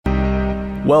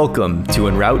Welcome to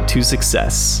En Route to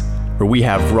Success, where we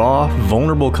have raw,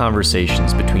 vulnerable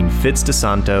conversations between Fitz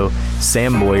DeSanto,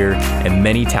 Sam Boyer, and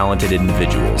many talented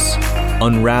individuals,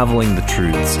 unraveling the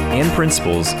truths and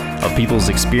principles of people's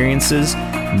experiences,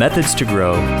 methods to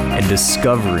grow, and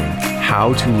discovering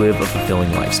how to live a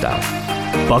fulfilling lifestyle.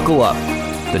 Buckle up,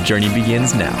 the journey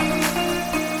begins now.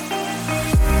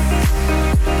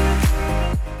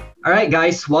 All right,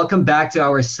 guys, welcome back to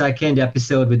our second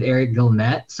episode with Eric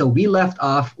Guillemette. So we left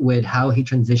off with how he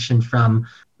transitioned from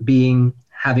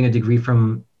having a degree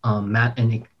from math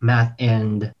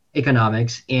and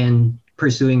economics and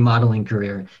pursuing modeling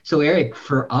career. So Eric,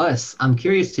 for us, I'm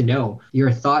curious to know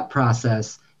your thought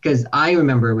process, because I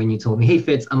remember when you told me, hey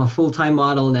Fitz, I'm a full-time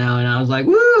model now, and I was like,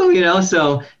 woo,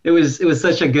 so it was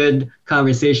such a good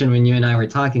conversation when you and I were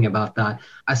talking about that.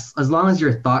 As long as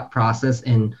your thought process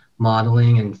in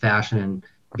modeling and fashion and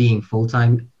being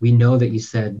full-time, we know that you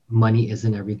said money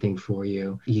isn't everything for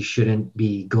you. You shouldn't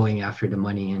be going after the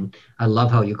money. And I love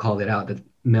how you called it out, that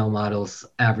male models'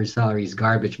 average salary is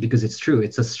garbage, because it's true.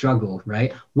 It's a struggle,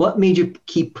 right? What made you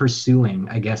keep pursuing,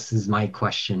 I guess is my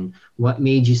question. What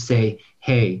made you say,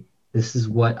 hey, this is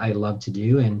what I love to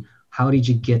do? And how did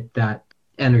you get that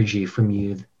energy from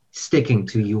you sticking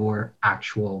to your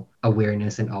actual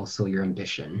awareness and also your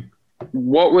ambition?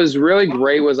 What was really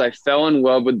great was I fell in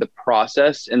love with the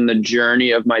process and the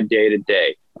journey of my day to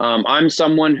day. I'm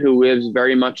someone who lives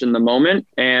very much in the moment,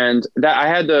 and that I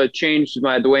had to change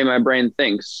the way my brain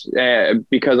thinks,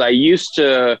 because I used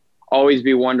to always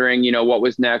be wondering, what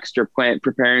was next, or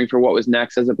preparing for what was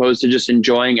next, as opposed to just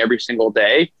enjoying every single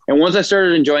day. And once I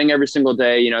started enjoying every single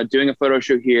day, doing a photo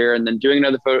shoot here and then doing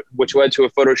another photo, which led to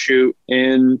a photo shoot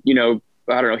in,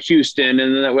 Houston,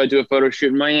 and then that led to a photo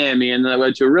shoot in Miami, and then that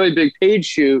led to a really big page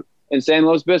shoot in San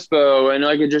Luis Obispo, and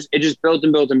it just built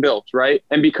and built and built, right?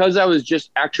 And because I was just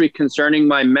actually concerning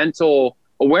my mental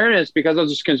awareness, because I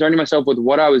was just concerning myself with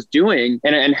what I was doing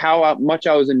and how much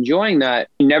I was enjoying that,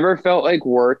 it never felt like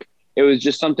work. It was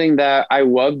just something that I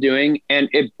loved doing, and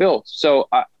it built. So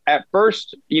at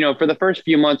first, for the first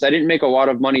few months, I didn't make a lot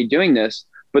of money doing this,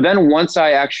 but then once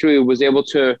I actually was able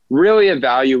to really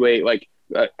evaluate,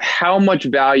 how much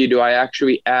value do I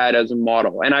actually add as a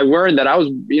model? And I learned that I was,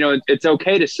 it's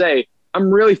okay to say,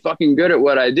 I'm really fucking good at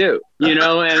what I do, and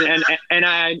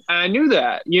I knew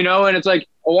that, and it's like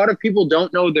a lot of people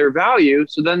don't know their value.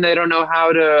 So then they don't know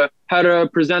how to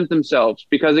present themselves,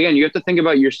 because again, you have to think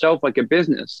about yourself like a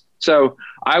business. So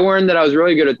I learned that I was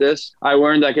really good at this. I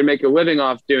learned I could make a living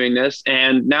off doing this.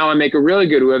 And now I make a really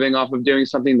good living off of doing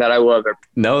something that I love.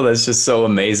 No, that's just so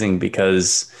amazing,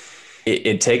 because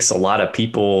it takes a lot of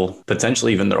people,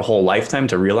 potentially even their whole lifetime,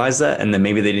 to realize that. And then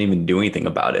maybe they didn't even do anything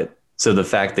about it. So the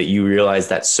fact that you realized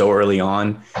that so early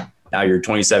on, now you're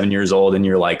 27 years old and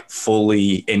you're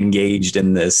fully engaged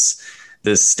in this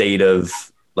state of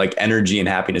energy and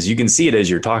happiness. You can see it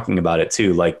as you're talking about it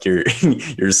too.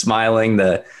 You're smiling,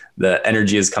 the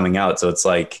energy is coming out. So it's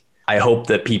I hope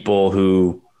that people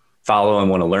who follow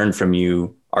and want to learn from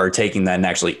you are taking that and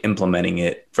actually implementing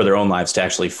it for their own lives to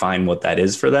actually find what that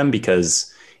is for them,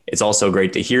 because it's also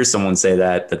great to hear someone say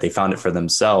that they found it for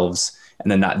themselves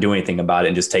and then not do anything about it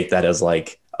and just take that as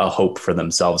a hope for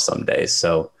themselves someday.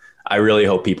 So I really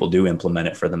hope people do implement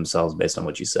it for themselves based on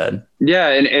what you said. Yeah.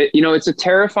 And it's a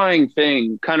terrifying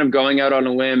thing, kind of going out on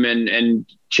a limb and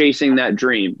chasing that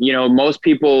dream. Most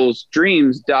people's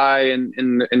dreams die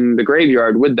in the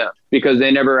graveyard with them because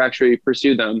they never actually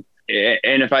pursue them.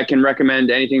 And if I can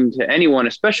recommend anything to anyone,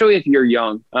 especially if you're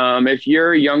young, if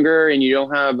you're younger and you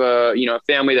don't have a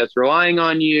family that's relying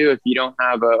on you, if you don't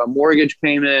have a mortgage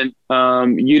payment,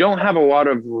 you don't have a lot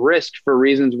of risk for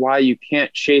reasons why you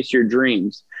can't chase your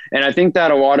dreams. And I think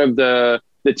that a lot of the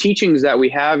teachings that we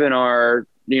have in our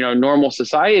normal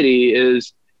society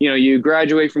is, you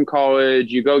graduate from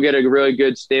college, you go get a really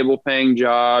good stable paying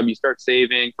job, you start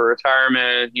saving for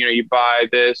retirement, you buy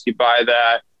this, you buy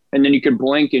that. And then you could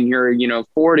blink and you're,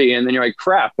 40, and then you're like,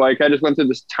 crap, I just went through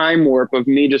this time warp of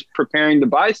me just preparing to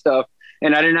buy stuff.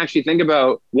 And I didn't actually think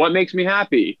about what makes me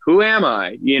happy. Who am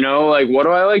I? What do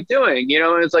I like doing?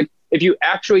 And it's if you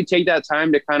actually take that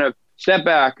time to kind of step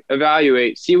back,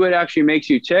 evaluate, see what actually makes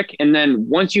you tick. And then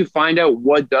once you find out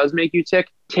what does make you tick,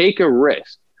 take a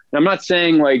risk. And I'm not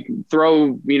saying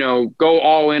go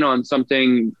all in on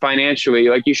something financially.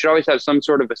 You should always have some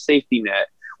sort of a safety net,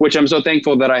 which I'm so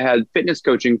thankful that I had fitness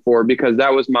coaching for, because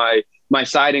that was my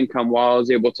side income while I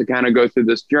was able to kind of go through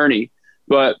this journey.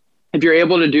 But if you're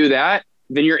able to do that,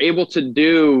 then if you're able to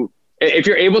do that, if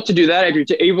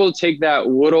you're able to take that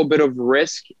little bit of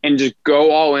risk and just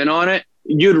go all in on it,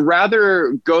 you'd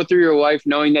rather go through your life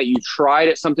knowing that you tried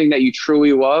at something that you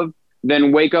truly love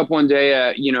than wake up one day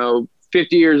at,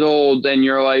 50 years old and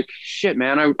you're like, shit,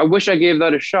 man, I wish I gave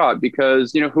that a shot,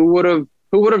 because, who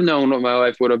would have known what my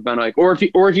life would have been like? Or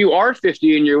if you are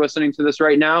 50 and you're listening to this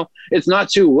right now, it's not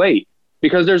too late,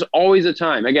 because there's always a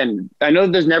time. Again, I know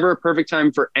there's never a perfect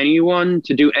time for anyone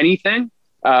to do anything.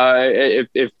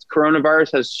 If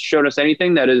coronavirus has shown us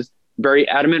anything, that is very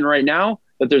adamant right now,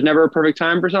 that there's never a perfect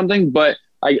time for something. But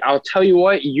I'll tell you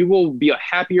what, you will be a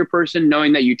happier person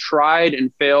knowing that you tried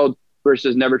and failed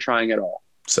versus never trying at all.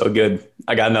 So good.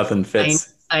 I got nothing,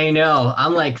 Fitz. I know.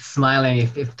 I'm like smiling.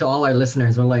 If to all our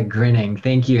listeners, we're like grinning.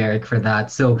 Thank you, Eric, for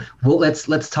that. So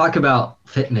let's talk about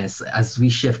fitness as we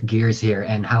shift gears here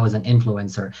and how as an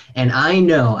influencer. And I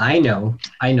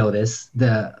know this.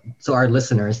 So our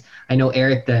listeners, I know,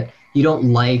 Eric, that you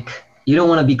don't want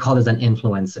to be called as an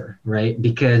influencer, right?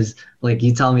 Because like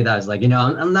you tell me that, I was like, I'm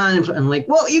not an influencer. I'm like,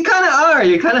 well, you kind of are.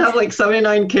 You kind of have like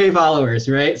 79K followers,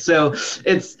 right? So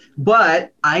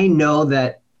but I know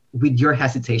that with your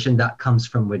hesitation, that comes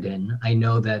from within. I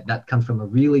know that comes from a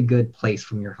really good place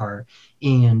from your heart.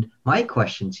 And my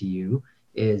question to you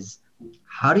is,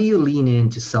 how do you lean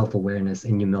into self-awareness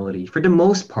and humility for the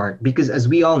most part? Because as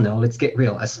we all know, let's get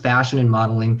real, as fashion and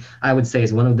modeling, I would say,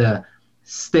 is one of the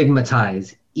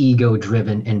stigmatized,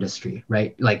 ego-driven industry,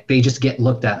 right? Like they just get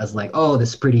looked at as like, oh,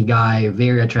 this pretty guy,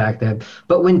 very attractive.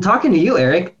 But when talking to you,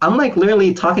 Eric, I'm like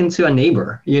literally talking to a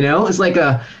neighbor, It's like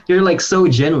you're like so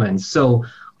genuine. So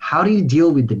how do you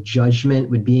deal with the judgment,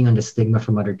 with being under stigma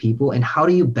from other people? And how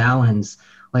do you balance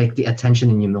like the attention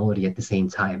and humility at the same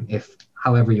time,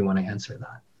 however you want to answer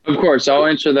that? Of course, I'll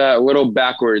answer that a little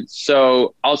backwards.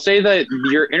 So I'll say that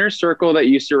your inner circle that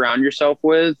you surround yourself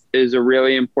with is a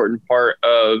really important part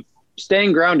of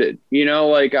staying grounded.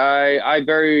 Like I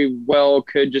very well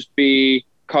could just be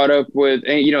caught up with,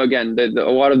 again, a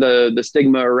lot of the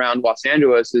stigma around Los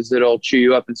Angeles is it'll chew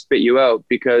you up and spit you out,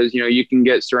 because, you can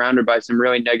get surrounded by some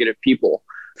really negative people.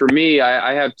 For me,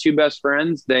 I have two best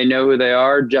friends. They know who they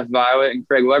are, Jeff Violet and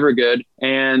Craig Levergood,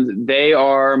 and they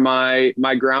are my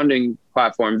grounding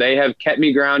platform. They have kept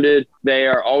me grounded. They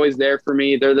are always there for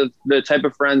me. They're the type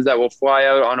of friends that will fly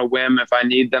out on a whim if I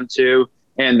need them to,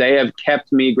 and they have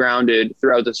kept me grounded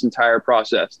throughout this entire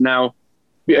process. Now,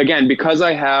 again, because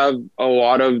I have a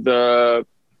lot of the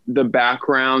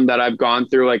background that I've gone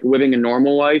through, like living a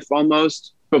normal life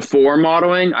almost before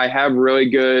modeling, I have really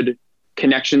good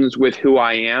connections with who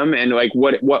I am and like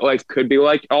what life could be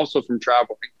like, also from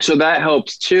traveling. So that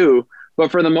helps too.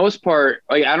 But for the most part,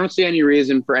 like I don't see any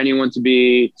reason for anyone to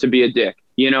be a dick.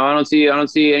 I don't see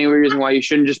any reason why you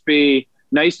shouldn't just be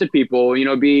nice to people.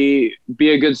 Be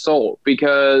a good soul,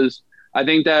 because I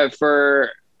think that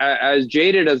for as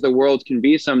jaded as the world can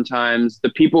be sometimes,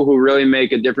 the people who really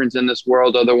make a difference in this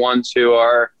world are the ones who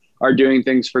are doing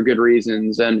things for good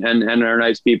reasons and are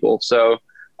nice people. So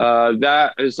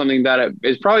that is something that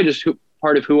is probably just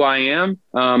part of who I am.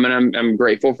 And I'm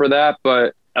grateful for that.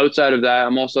 But outside of that,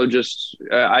 I'm also just,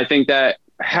 I think that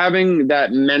having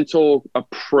that mental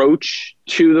approach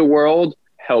to the world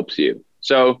helps you.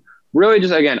 So really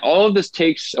just, again, all of this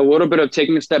takes a little bit of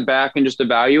taking a step back and just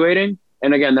evaluating.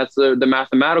 And again, that's the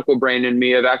mathematical brain in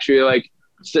me of actually like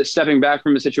stepping back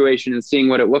from a situation and seeing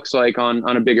what it looks like on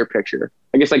a bigger picture.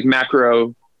 I guess like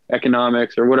macro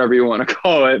economics or whatever you want to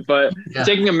call it, but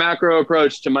taking a macro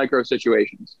approach to micro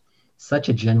situations. Such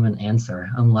a genuine answer.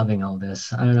 I'm loving all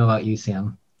this. I don't know about you,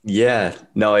 Sam. Yeah,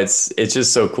 no, it's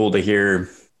just so cool to hear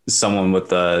someone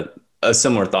with a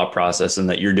similar thought process, and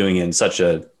that you're doing it in such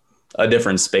a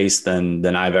different space than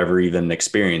I've ever even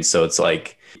experienced. So it's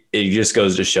like, it just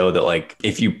goes to show that like,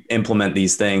 if you implement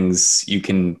these things, you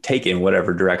can take it in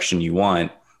whatever direction you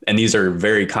want. And these are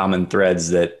very common threads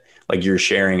that like you're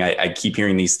sharing. I keep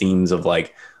hearing these themes of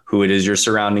like who it is you're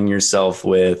surrounding yourself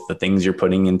with, the things you're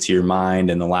putting into your mind,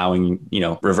 and allowing,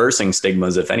 reversing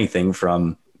stigmas, if anything,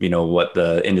 from, what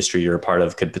the industry you're a part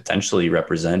of could potentially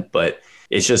represent. But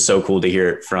it's just so cool to hear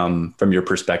it from your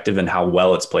perspective and how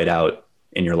well it's played out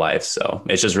in your life. So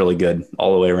it's just really good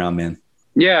all the way around, man.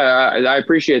 Yeah, I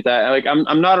appreciate that. Like,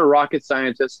 I'm not a rocket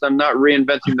scientist. I'm not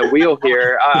reinventing the wheel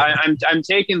here. I'm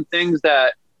taking things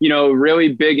that, really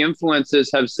big influences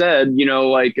have said,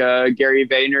 like Gary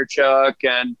Vaynerchuk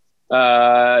and,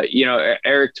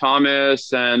 Eric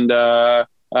Thomas and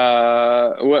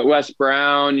Wes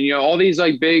Brown, all these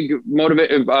like big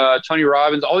Tony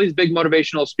Robbins, all these big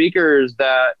motivational speakers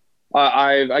that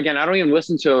I don't even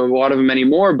listen to a lot of them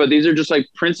anymore, but these are just like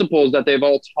principles that they've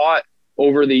all taught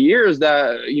over the years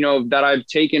that, that I've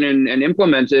taken and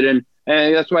implemented. And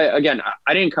that's why, again,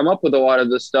 I didn't come up with a lot of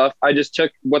this stuff. I just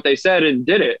took what they said and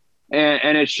did it.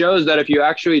 And it shows that if you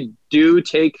actually do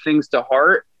take things to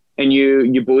heart and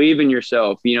you believe in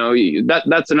yourself,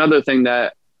 that's another thing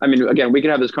that I mean, again, we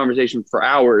could have this conversation for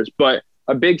hours, but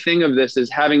a big thing of this is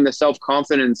having the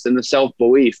self-confidence and the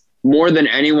self-belief more than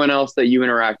anyone else that you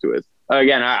interact with.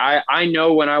 Again, I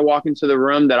know when I walk into the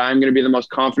room that I'm going to be the most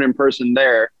confident person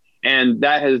there. And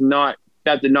that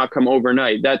did not come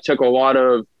overnight. That took a lot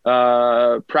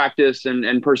of practice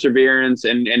and perseverance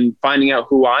and finding out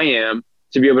who I am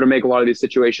to be able to make a lot of these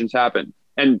situations happen.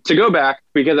 And to go back,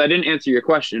 because I didn't answer your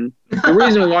question, the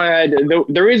reason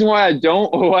why I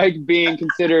don't like being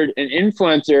considered an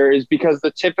influencer is because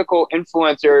the typical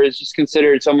influencer is just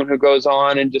considered someone who goes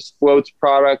on and just floats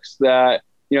products that,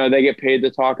 you know, they get paid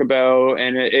to talk about.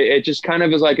 And it just kind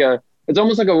of is like it's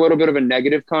almost like a little bit of a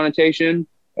negative connotation.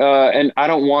 And I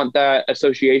don't want that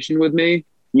association with me,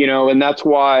 you know, and that's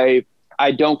why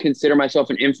I don't consider myself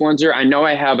an influencer. I know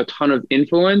I have a ton of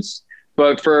influence,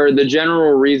 but for the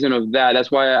general reason of that,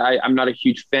 that's why I'm not a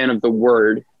huge fan of the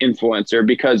word influencer,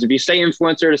 because if you say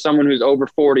influencer to someone who's over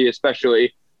 40,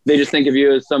 especially, they just think of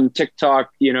you as some TikTok,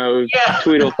 you know,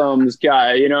 Tweedle thumbs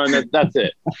guy, you know, and that's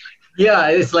it. Yeah,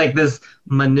 it's like this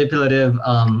manipulative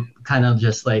kind of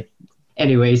just like,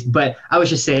 anyways, but I was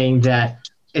just saying that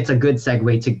it's a good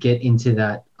segue to get into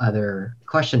that other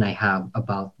question I have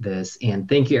about this. And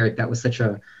thank you, Eric. That was such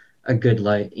a good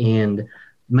light. And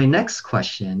my next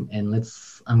question, and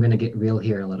I'm going to get real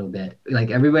here a little bit.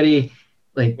 Like everybody,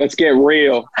 like. Let's get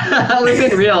real. We've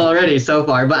been real already so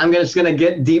far, but I'm just going to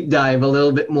get deep dive a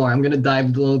little bit more. I'm going to dive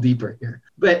a little deeper here.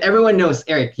 But everyone knows,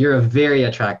 Eric, you're a very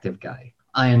attractive guy.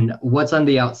 And what's on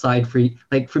the outside for you?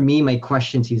 Like for me, my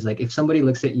question to you is like, if somebody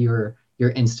looks at your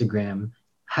Instagram,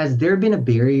 has there been a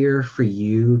barrier for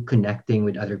you connecting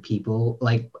with other people?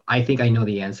 Like, I think I know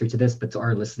the answer to this, but to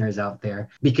our listeners out there,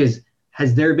 because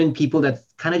has there been people that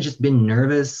kind of just been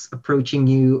nervous approaching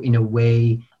you in a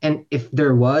way? And if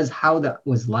there was, how that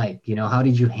was like, you know, how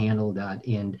did you handle that?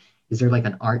 And is there like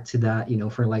an art to that, you know,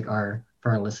 for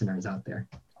our listeners out there?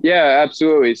 Yeah,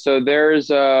 absolutely. So there's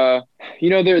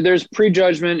there's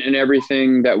prejudgment in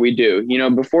everything that we do. You know,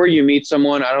 before you meet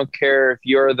someone, I don't care if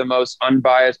you're the most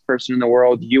unbiased person in the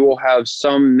world, you will have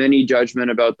some mini judgment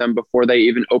about them before they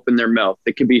even open their mouth.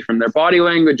 It could be from their body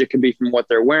language, it could be from what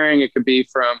they're wearing, it could be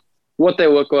from what they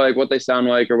look like, what they sound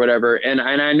like, or whatever. And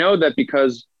I know that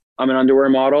because I'm an underwear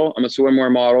model, I'm a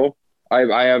swimwear model,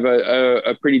 I have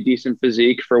a pretty decent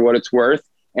physique for what it's worth.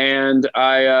 And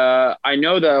I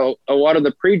know that a lot of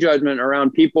the prejudgment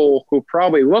around people who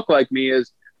probably look like me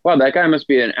is, wow, that guy must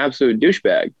be an absolute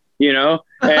douchebag, you know?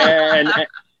 And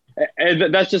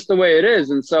that's just the way it is.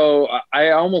 And so I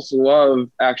almost love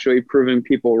actually proving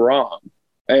people wrong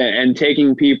and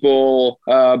taking people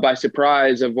by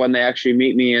surprise of when they actually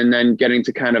meet me and then getting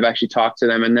to kind of actually talk to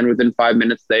them. And then within 5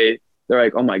 minutes, they're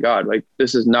like, oh my God, like,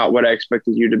 this is not what I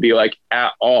expected you to be like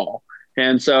at all.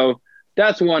 And so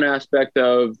that's one aspect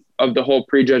of the whole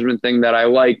prejudgment thing that I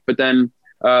like. But then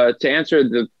to answer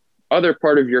the other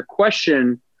part of your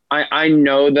question, I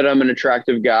know that I'm an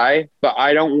attractive guy, but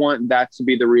I don't want that to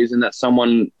be the reason that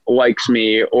someone likes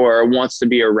me or wants to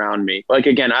be around me. Like,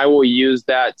 again, I will use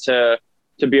that to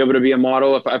be able to be a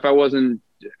model. If I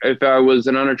was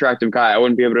an unattractive guy, I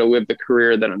wouldn't be able to live the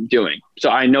career that I'm doing. So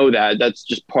I know that that's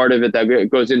just part of it that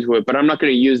goes into it, but I'm not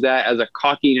going to use that as a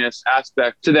cockiness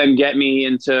aspect to then get me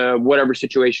into whatever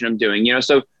situation I'm doing, you know?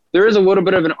 So there is a little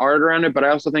bit of an art around it, but I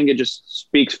also think it just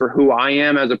speaks for who I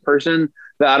am as a person,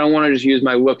 that I don't want to just use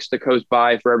my looks to coast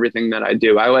by for everything that I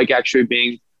do. I like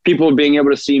actually people being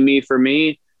able to see me for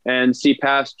me and see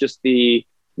past just the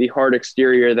hard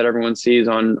exterior that everyone sees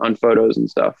on photos and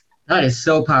stuff. That is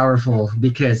so powerful,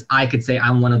 because I could say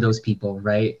I'm one of those people,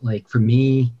 right? Like for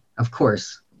me, of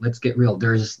course, let's get real.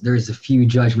 There's a few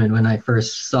judgment when I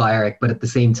first saw Eric, but at the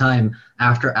same time,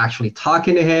 after actually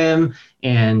talking to him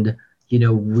and, you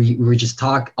know, we just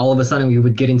talk, all of a sudden we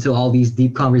would get into all these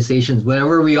deep conversations,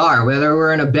 wherever we are, whether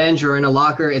we're in a bench or in a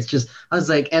locker. It's just, I was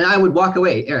like, and I would walk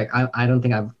away, Eric, I don't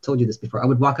think I've told you this before. I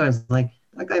would walk out, I was like,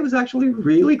 that guy was actually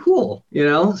really cool, you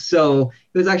know? So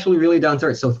it was actually really down to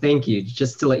earth. So thank you,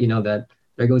 just to let you know that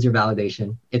there goes your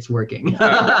validation. It's working.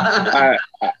 I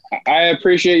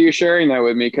appreciate you sharing that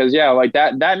with me, because yeah, like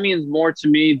that means more to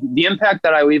me. The impact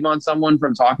that I leave on someone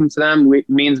from talking to them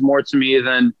means more to me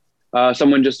than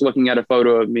someone just looking at a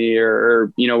photo of me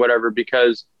or you know, whatever,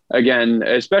 because again,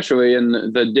 especially in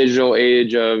the digital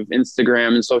age of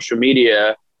Instagram and social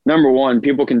media, number one,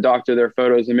 people can doctor their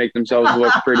photos and make themselves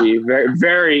look pretty very,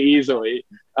 very easily.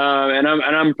 And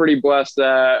I'm pretty blessed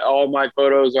that all my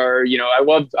photos are, you know, I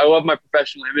love my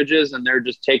professional images, and they're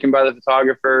just taken by the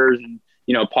photographers and,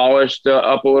 you know, polished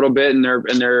up a little bit, and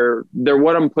they're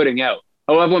what I'm putting out.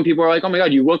 I love when people are like, "Oh my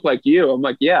God, you look like you." I'm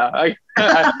like, "Yeah,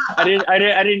 I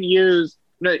didn't use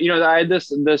I had this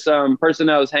person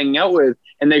that I was hanging out with,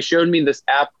 and they showed me this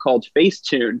app called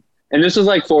Facetune, and this was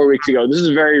like 4 weeks ago. This is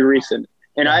very recent,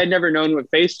 and I had never known what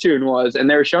Facetune was, and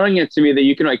they were showing it to me that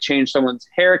you can like change someone's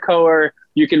hair color,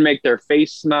 you can make their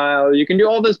face smile, you can do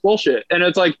all this bullshit, and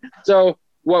it's like, so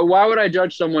why would I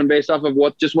judge someone based off of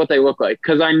what they look like?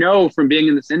 Because I know from being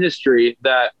in this industry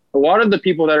that a lot of the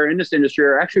people that are in this industry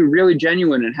are actually really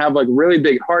genuine and have like really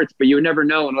big hearts, but you would never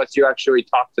know unless you actually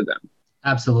talk to them.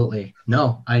 Absolutely.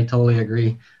 No, I totally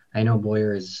agree. I know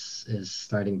Boyer is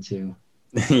starting to.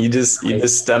 You just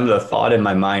stemmed a thought in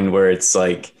my mind where it's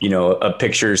like, a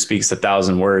picture speaks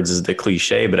 1,000 words is the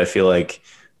cliche, but I feel like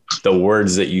the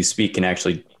words that you speak can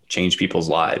actually change people's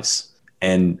lives.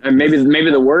 And maybe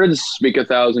the words speak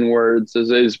 1,000 words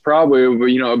is probably,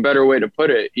 a better way to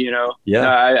put it, Yeah.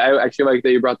 I actually like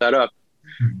that you brought that up.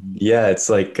 Yeah.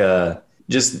 It's like,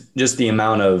 just the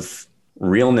amount of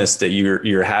realness that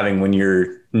you're having when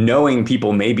you're knowing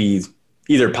people maybe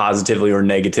either positively or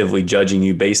negatively judging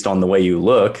you based on the way you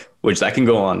look, which that can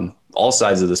go on all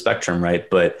sides of the spectrum. Right.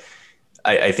 But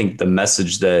I think the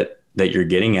message that you're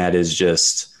getting at is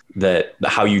just that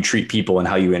how you treat people and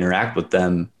how you interact with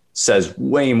them says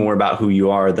way more about who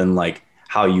you are than like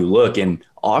how you look. And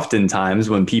oftentimes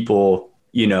when people,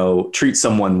 treat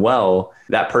someone well,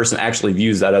 that person actually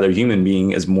views that other human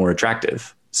being as more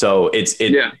attractive. So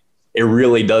it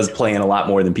really does play in a lot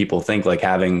more than people think, like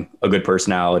having a good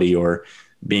personality or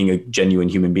being a genuine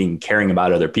human being, caring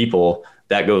about other people.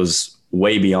 That goes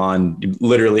way beyond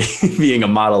literally being a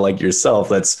model like yourself.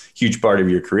 That's a huge part of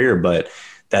your career, but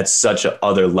that's such a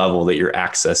other level that you're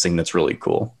accessing. That's really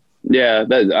cool. Yeah,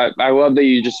 I love that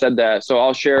you just said that. So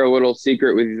I'll share a little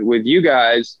secret with you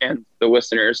guys and the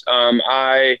listeners.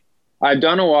 I've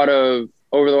done a lot of,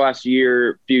 over the last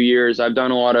few years, I've done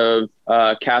a lot of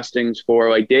castings for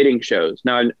like dating shows.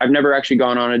 Now I've never actually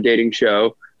gone on a dating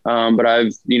show, but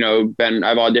I've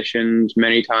auditioned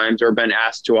many times or been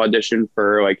asked to audition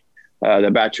for like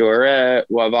The Bachelorette,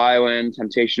 Love Island,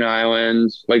 Temptation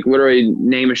Island, like literally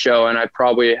name a show, and I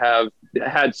probably have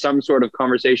had some sort of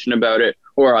conversation about it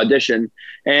or audition.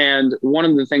 And one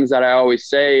of the things that I always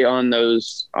say on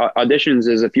those auditions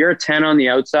is if you're a 10 on the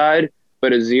outside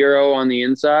but a 0 on the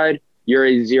inside, you're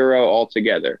a 0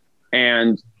 altogether.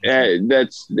 And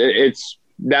that's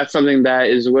something that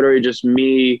is literally just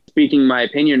me speaking my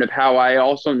opinion of how I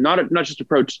also not just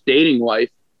approach dating life,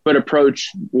 but approach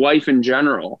life in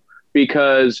general.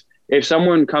 Because if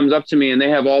someone comes up to me and they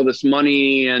have all this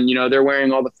money and, they're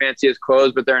wearing all the fanciest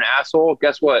clothes, but they're an asshole,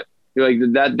 guess what? You're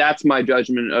like, that's my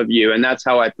judgment of you. And that's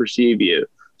how I perceive you.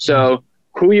 So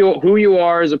who you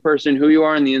are as a person, who you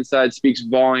are on the inside speaks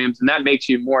volumes, and that makes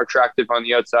you more attractive on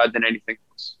the outside than anything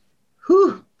else.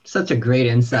 Whew, such a great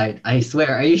insight. I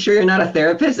swear. Are you sure you're not a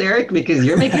therapist, Eric? Because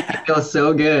you're making me feel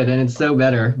so good and it's so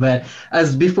better. But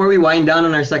before we wind down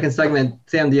on our second segment,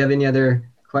 Sam, do you have any other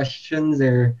questions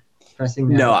or pressing?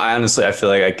 No, I feel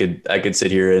like I could sit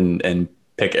here and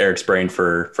pick Eric's brain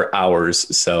for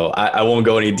hours. So I won't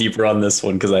go any deeper on this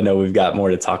one because I know we've got more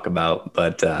to talk about,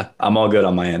 but I'm all good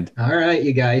on my end. All right,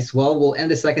 you guys. Well, we'll end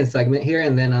the second segment here.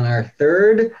 And then on our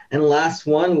third and last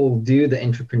one, we'll do the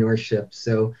entrepreneurship.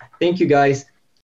 So thank you guys